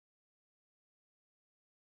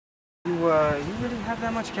You really have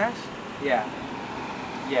that much cash? Yeah.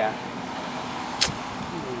 Yeah.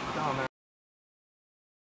 Oh, man.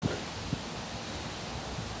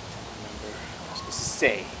 I'm supposed to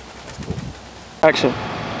say. Action.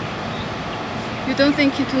 You don't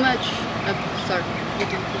think it too much. Sorry. You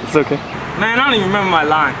don't think. It's okay. Man, I don't even remember my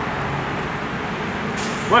line.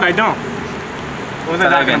 What? I don't. What was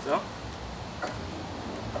that again? So?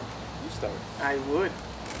 You start. I would.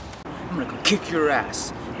 I'm gonna go kick your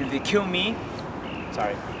ass. And if they kill me,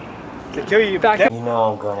 sorry. If they kill you, Back back. You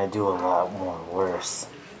know I'm gonna do a lot more worse.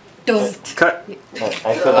 Don't. Cut. I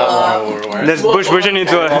feel that more worse. Let's push it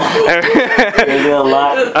into a. Gonna do a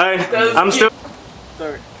lot. Alright, I'm still.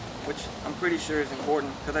 Third, which I'm pretty sure is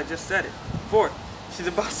important because I just said it. Fourth, she's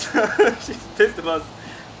about she's pissed about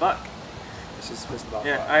fuck. She's pissed about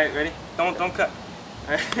Yeah, alright, ready? Don't cut.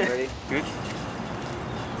 All right. Ready? Good.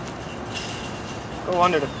 Go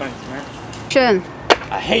under the fence, man. Action.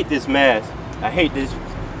 I hate this mask. I hate this.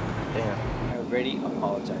 Damn. I already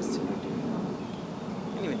apologized to you, dude.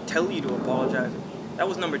 I didn't even tell you to apologize. That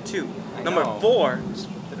was number 2. I Number know. 4. Just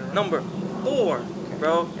flip it around. Number 4,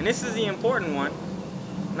 bro. And this is the important one.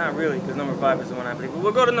 Not really, because number 5 is the one I believe. But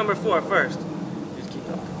we'll go to number 4 first. Just keep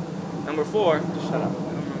talking. Number 4. Shut up.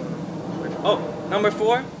 Oh, number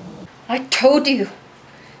 4. I told you.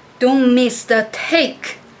 Don't miss the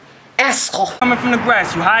take. Asshole. Coming from the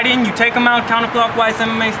grass, you hide in, you take them out counterclockwise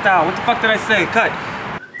MMA style. What the fuck did I say? Cut.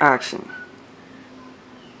 Action.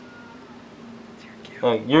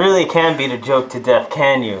 Look, you really can't beat a joke to death,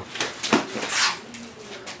 can you?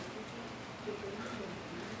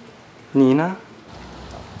 Nina?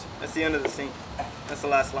 That's the end of the scene. That's the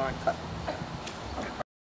last line. Cut.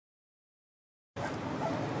 Get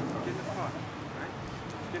in the front, right?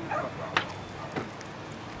 Get in the front.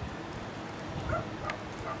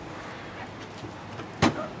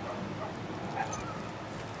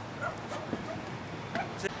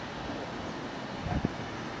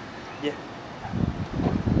 Yeah.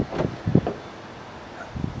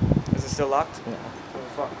 Is it still locked? Yeah. What the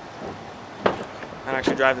fuck? I can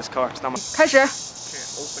actually drive this car. It's not my. 开始。 I can't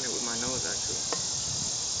open it with my nose actually.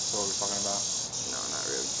 So what are we talking about? No, not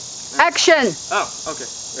really. Action. Oh, okay.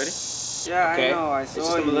 Ready? Yeah, Okay. I know. I It's saw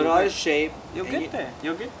just I'm a you. little out of shape. You'll and get there.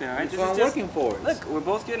 You'll get there. Right? That's what I'm working for. Look, we're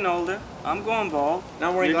both getting older. I'm going bald. Now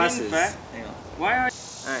I'm wearing You're getting glasses. fat. Hang on. Why are you?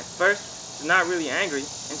 Alright, first, she's not really angry,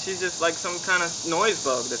 and she's just like some kind of noise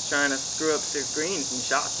bug that's trying to screw up screens and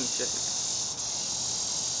shots and shit.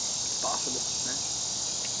 It's possible, man.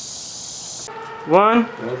 1.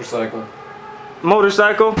 Motorcycle.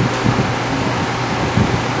 Motorcycle.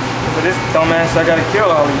 For this dumbass, I gotta kill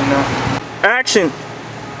all of you now. Action.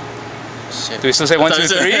 Do we still say 1, 2,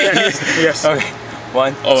 3? Yes. Okay.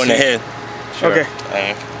 1. Oh, in the head. Sure. Okay.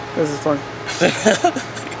 This is fun.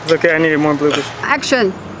 It's okay, I needed more bloopers.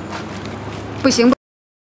 Action. 不行。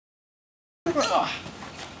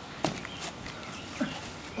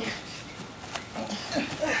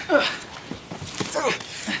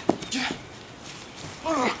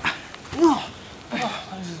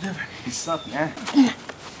 This is different. You suck, man.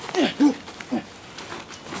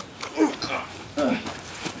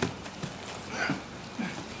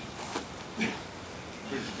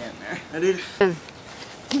 I did.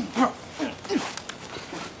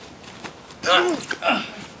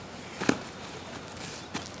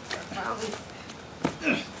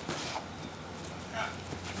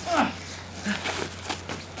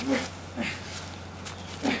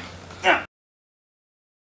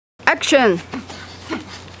 Action.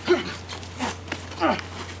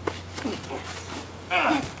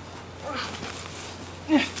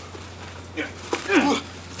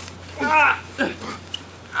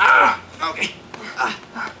 Okay.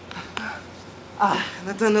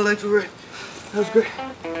 That done the legs were right. That was great.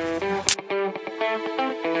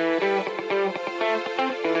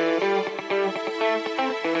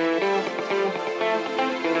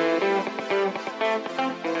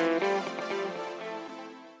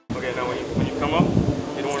 Okay, now when you come up,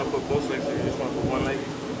 you don't want to put both legs there. You just want to put one leg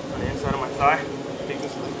on the inside of my thigh. Take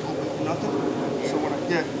this leg open for nothing. So when I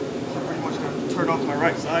get, so I pretty much gotta turn off my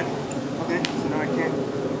right side. Okay, so now I can't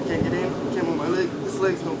get in. Can't move my leg. This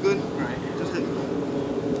leg's no good. Right. Just hit me.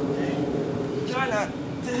 Okay. Try not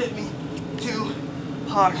to hit me too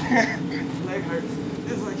hard. Leg hurts.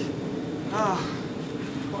 It's like,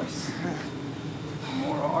 of course.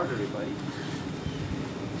 More artery, buddy.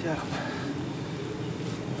 Shut up.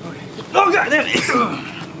 Okay. Oh god damn it!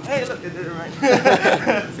 Hey, look, I did it right.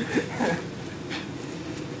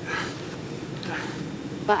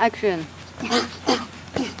 Action.